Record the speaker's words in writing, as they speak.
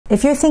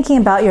If you're thinking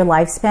about your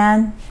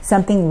lifespan,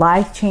 something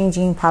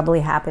life-changing probably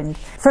happened.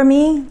 For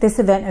me, this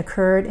event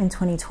occurred in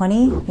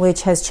 2020,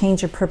 which has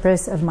changed the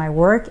purpose of my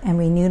work and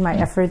renewed my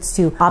efforts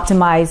to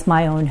optimize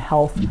my own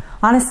health.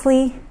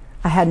 Honestly,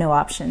 I had no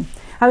option.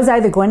 I was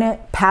either going to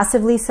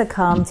passively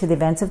succumb to the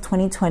events of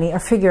 2020 or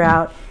figure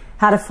out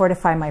how to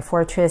fortify my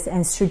fortress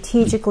and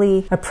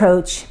strategically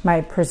approach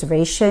my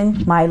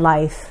preservation, my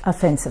life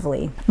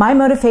offensively. My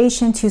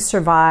motivation to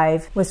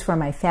survive was for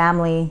my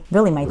family,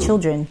 really my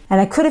children, and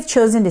I could have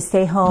chosen to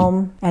stay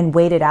home and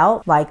wait it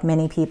out like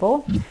many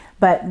people,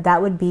 but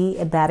that would be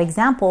a bad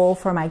example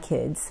for my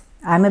kids.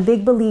 I'm a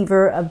big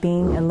believer of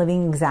being a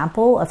living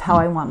example of how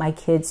I want my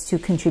kids to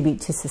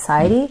contribute to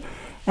society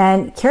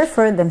and care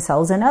for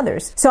themselves and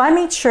others. So I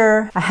made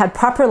sure I had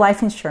proper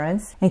life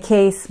insurance in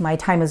case my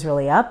time was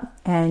really up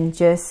and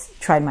just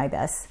tried my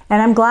best.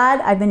 And I'm glad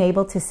I've been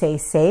able to stay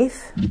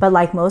safe, but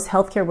like most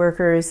healthcare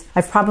workers,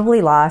 I've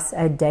probably lost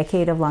a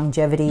decade of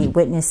longevity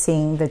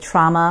witnessing the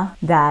trauma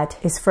that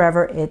is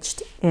forever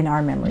etched in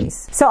our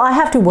memories. So I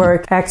have to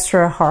work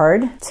extra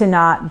hard to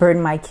not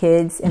burden my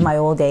kids in my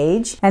old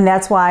age, and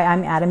that's why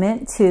I'm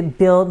adamant to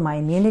build my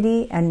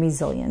immunity and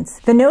resilience.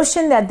 The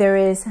notion that there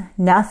is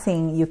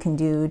nothing you can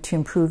do to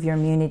improve your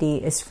immunity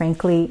is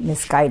frankly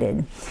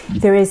misguided.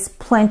 There is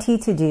plenty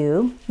to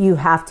do. You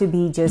have to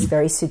be just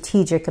very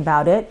strategic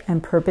about it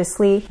and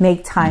purposely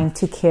make time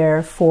to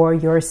care for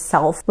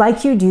yourself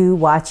like you do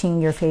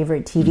watching your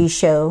favorite TV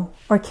show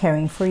or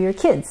caring for your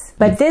kids.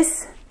 But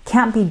this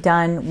can't be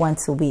done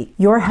once a week.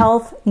 Your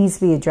health needs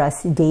to be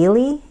addressed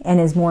daily and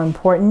is more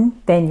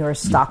important than your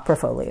stock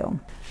portfolio.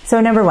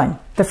 So number one,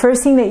 the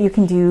first thing that you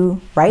can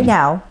do right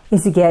now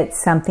is to get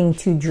something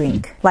to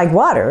drink, like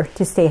water,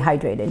 to stay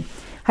hydrated.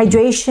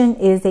 Hydration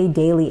is a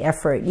daily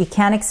effort. You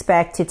can't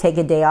expect to take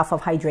a day off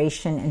of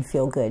hydration and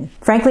feel good.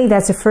 Frankly,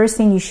 that's the first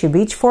thing you should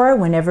reach for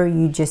whenever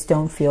you just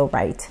don't feel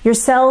right. Your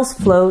cells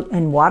float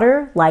in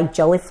water like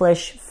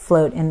jellyfish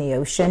float in the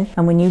ocean,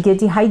 and when you get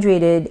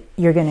dehydrated,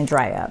 you're going to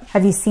dry up.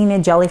 Have you seen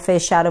a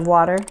jellyfish out of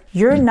water?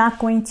 You're not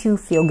going to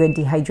feel good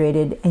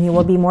dehydrated, and you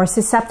will be more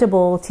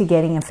susceptible to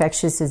getting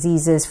infectious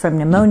diseases from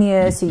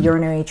pneumonia to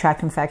urinary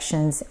tract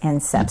infections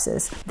and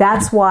sepsis.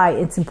 That's why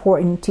it's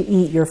important to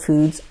eat your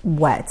foods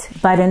wet.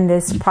 But in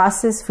this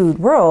processed food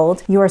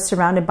world, you are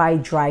surrounded by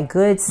dry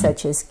goods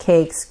such as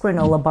cakes,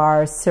 granola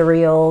bars,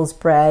 cereals,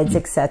 breads,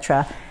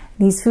 etc.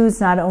 These foods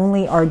not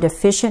only are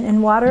deficient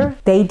in water,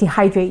 they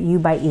dehydrate you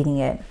by eating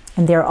it.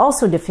 And they're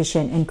also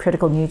deficient in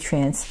critical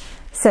nutrients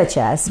such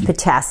as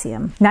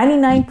potassium.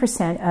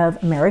 99%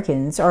 of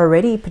Americans are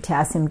already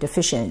potassium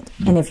deficient.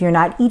 And if you're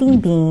not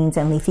eating beans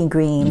and leafy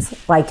greens,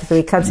 like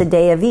 3 cups a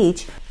day of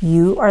each,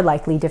 you are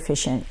likely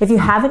deficient. If you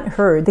haven't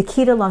heard, the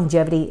key to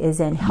longevity is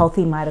in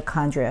healthy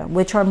mitochondria,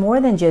 which are more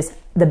than just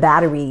the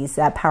batteries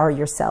that power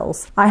your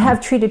cells. I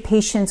have treated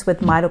patients with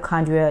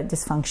mitochondria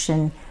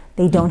dysfunction.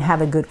 They don't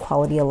have a good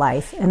quality of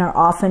life and are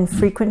often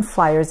frequent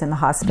flyers in the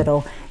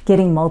hospital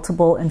getting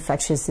multiple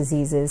infectious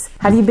diseases.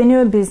 Have you been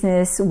to a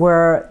business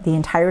where the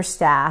entire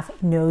staff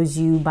knows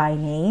you by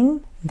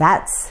name?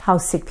 That's how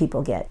sick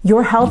people get.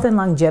 Your health and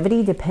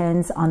longevity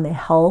depends on the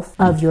health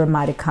of your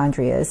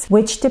mitochondria,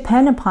 which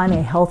depend upon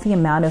a healthy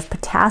amount of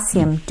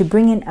potassium to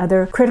bring in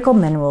other critical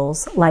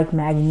minerals like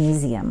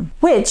magnesium,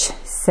 which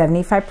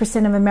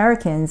 75% of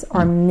Americans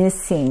are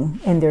missing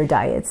in their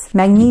diets.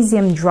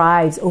 Magnesium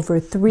drives over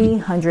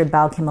 300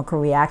 biochemical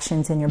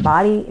reactions in your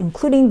body,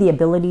 including the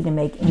ability to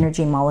make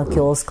energy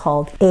molecules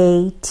called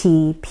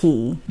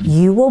ATP.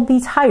 You will be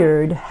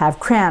tired, have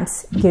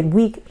cramps, get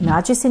weak,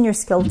 not just in your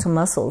skeletal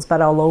muscles, but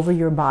all over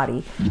your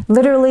body.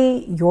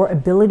 Literally, your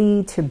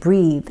ability to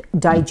breathe,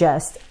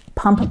 digest,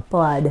 pump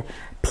blood,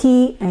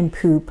 pee and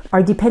poop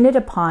are dependent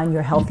upon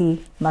your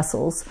healthy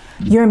muscles.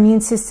 Your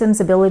immune system's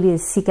ability to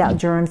seek out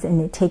germs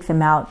and to take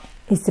them out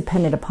is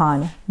dependent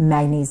upon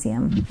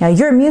magnesium. Now,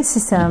 your immune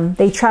system,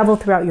 they travel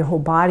throughout your whole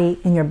body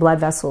in your blood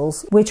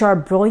vessels, which are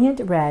brilliant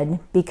red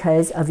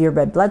because of your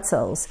red blood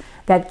cells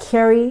that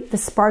carry the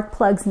spark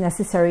plugs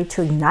necessary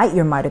to ignite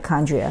your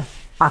mitochondria.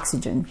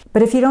 Oxygen.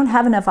 But if you don't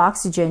have enough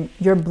oxygen,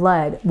 your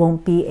blood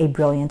won't be a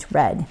brilliant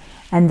red.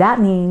 And that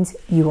means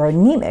you are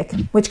anemic,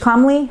 which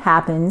commonly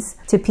happens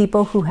to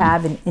people who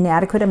have an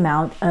inadequate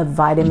amount of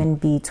vitamin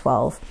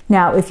B12.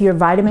 Now, if you're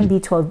vitamin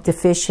B12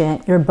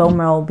 deficient, your bone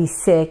marrow will be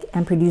sick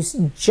and produce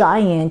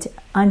giant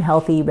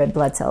unhealthy red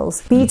blood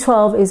cells.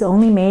 B12 is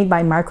only made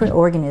by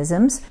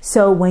microorganisms,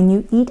 so when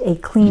you eat a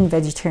clean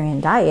vegetarian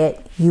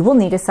diet, you will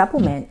need a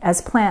supplement,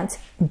 as plants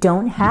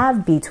don't have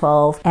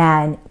B12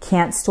 and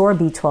can't store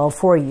B12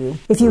 for you.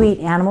 If you eat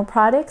animal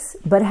products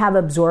but have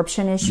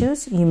absorption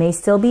issues, you may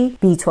still be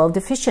B12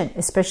 deficient,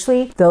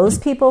 especially those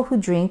people who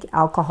drink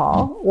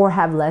alcohol or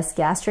have less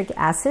gastric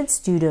acids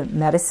due to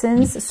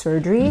medicines,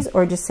 surgeries,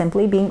 or just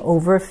simply being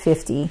over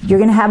 50. You're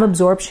going to have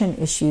absorption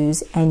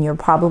issues and you'll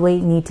probably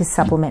need to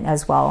supplement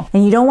as well.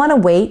 And you don't want to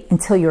wait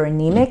until you're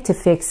anemic to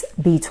fix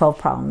B12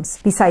 problems.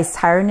 Besides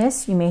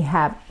tiredness, you may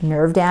have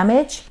nerve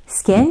damage,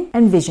 skin,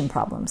 and vision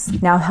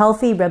problems. Now,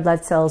 healthy red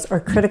blood cells are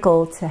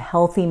critical to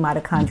healthy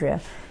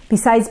mitochondria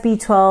Besides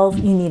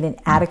B12, you need an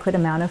adequate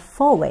amount of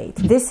folate.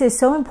 This is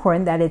so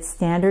important that it's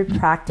standard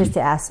practice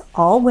to ask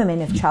all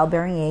women of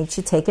childbearing age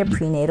to take a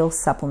prenatal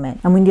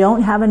supplement. And when you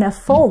don't have enough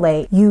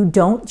folate, you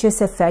don't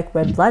just affect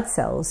red blood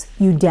cells,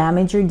 you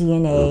damage your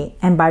DNA,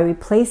 and by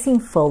replacing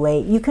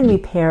folate, you can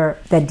repair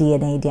the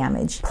DNA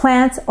damage.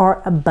 Plants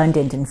are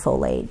abundant in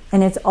folate,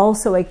 and it's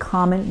also a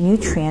common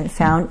nutrient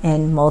found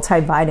in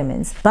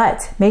multivitamins.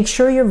 But make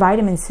sure your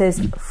vitamin says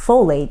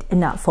folate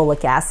and not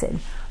folic acid.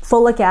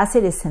 Folic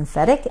acid is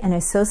synthetic and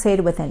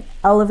associated with an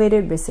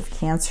elevated risk of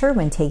cancer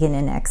when taken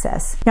in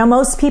excess. Now,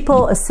 most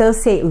people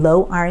associate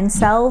low iron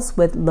cells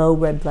with low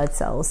red blood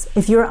cells.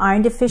 If you're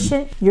iron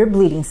deficient, you're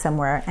bleeding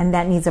somewhere, and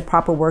that needs a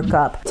proper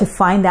workup to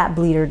find that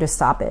bleeder to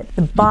stop it.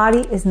 The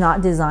body is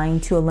not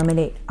designed to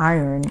eliminate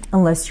iron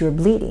unless you're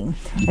bleeding.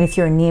 And if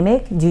you're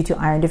anemic due to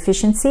iron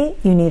deficiency,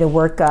 you need a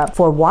workup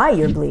for why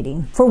you're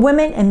bleeding. For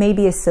women, it may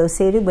be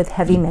associated with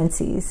heavy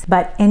menses,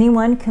 but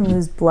anyone can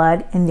lose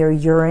blood in their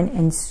urine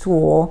and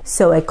stool,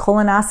 so a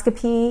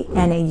colonoscopy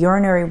and a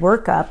urinary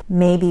workup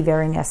may be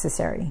very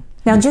necessary.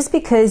 Now, just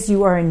because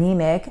you are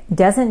anemic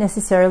doesn't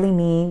necessarily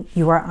mean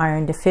you are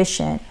iron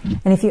deficient.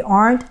 And if you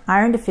aren't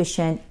iron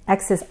deficient,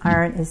 excess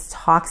iron is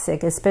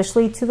toxic,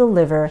 especially to the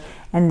liver,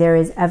 and there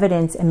is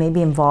evidence it may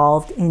be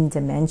involved in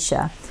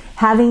dementia.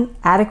 Having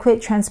adequate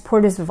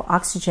transporters of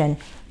oxygen,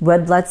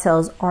 red blood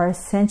cells are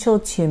essential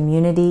to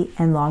immunity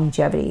and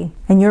longevity.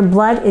 And your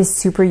blood is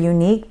super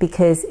unique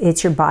because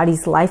it's your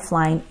body's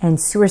lifeline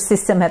and sewer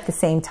system at the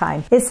same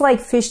time. It's like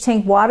fish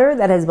tank water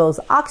that has both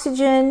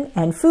oxygen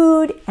and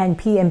food and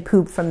pee and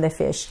poop from the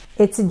fish.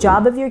 It's a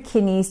job of your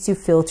kidneys to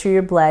filter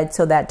your blood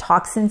so that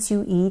toxins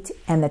you eat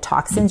and the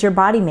toxins your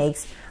body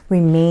makes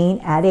remain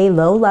at a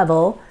low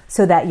level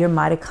so that your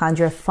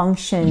mitochondria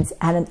functions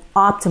at an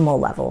optimal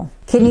level.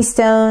 Kidney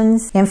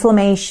stones,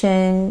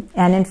 inflammation,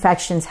 and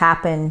infections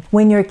happen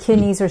when your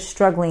kidneys are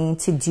struggling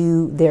to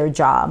do their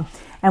job.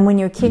 And when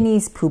your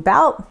kidneys poop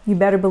out, you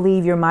better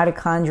believe your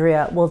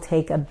mitochondria will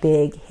take a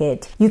big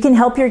hit. You can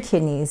help your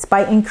kidneys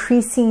by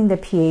increasing the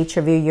pH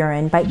of your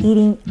urine by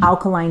eating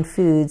alkaline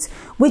foods,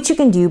 which you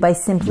can do by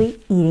simply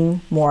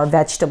eating more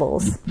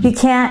vegetables. You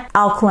can't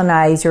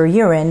alkalinize your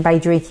urine by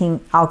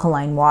drinking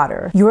alkaline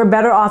water. You are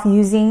better off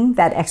using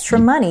that extra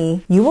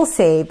money you will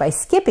save by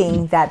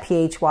skipping that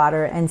pH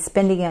water and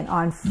spending it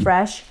on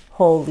fresh,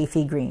 whole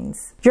leafy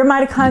greens. Your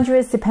mitochondria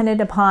is dependent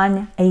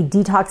upon a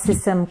detox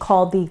system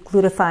called the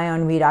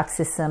glutathione redox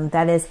system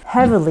that is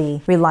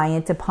heavily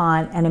reliant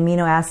upon an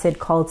amino acid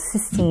called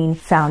cysteine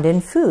found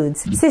in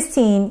foods.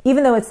 Cysteine,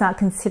 even though it's not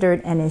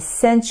considered an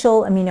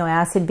essential amino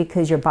acid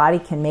because your body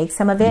can make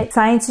some of it,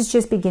 science is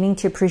just beginning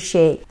to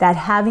appreciate that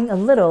having a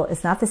little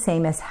is not the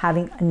same as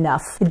having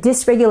enough. The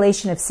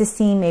dysregulation of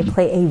cysteine may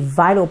play a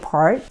vital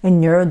part in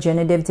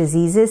neurodegenerative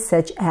diseases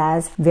such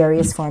as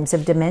various forms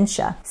of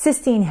dementia.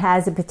 Cysteine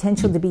has the potential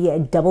to be a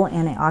double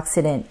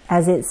antioxidant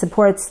as it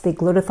supports the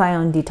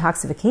glutathione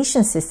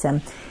detoxification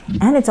system,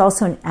 and it's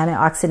also an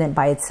antioxidant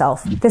by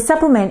itself. The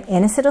supplement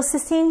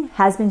N-acetylcysteine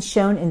has been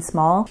shown in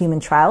small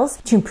human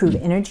trials to improve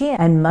energy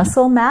and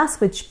muscle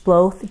mass, which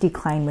both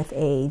decline with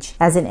age.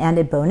 As an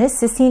added bonus,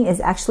 cysteine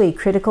is actually a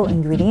critical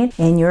ingredient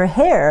in your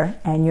hair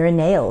and your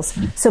nails.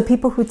 So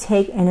people who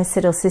take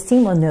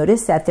N-acetylcysteine will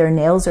notice that their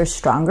nails are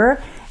stronger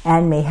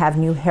and may have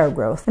new hair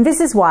growth. And this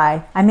is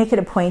why I make it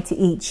a point to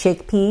eat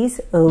chickpeas,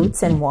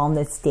 oats, and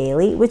walnuts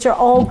daily, which are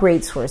all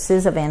great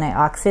sources of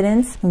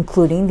antioxidants,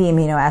 including the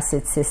amino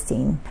acid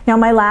cysteine. Now,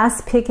 my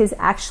last pick is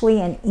actually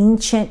an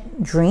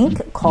ancient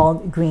drink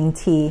called green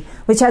tea,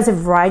 which has a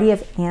variety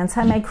of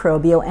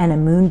antimicrobial and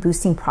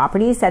immune-boosting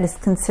properties that is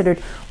considered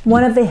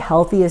one of the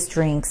healthiest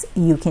drinks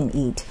you can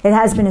eat. It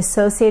has been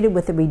associated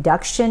with a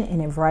reduction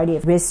in a variety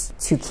of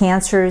risks to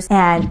cancers,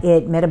 and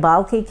it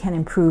metabolically can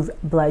improve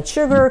blood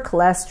sugar,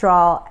 cholesterol,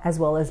 as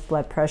well as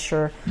blood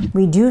pressure,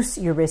 reduce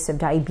your risk of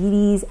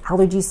diabetes,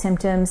 allergy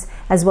symptoms,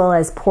 as well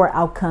as poor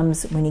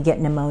outcomes when you get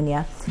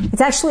pneumonia.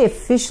 It's actually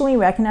officially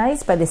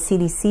recognized by the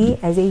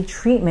CDC as a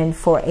treatment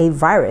for a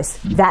virus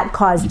that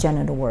caused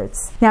genital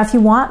warts. Now, if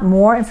you want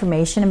more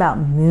information about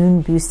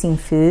immune boosting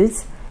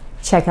foods,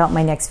 check out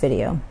my next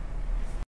video.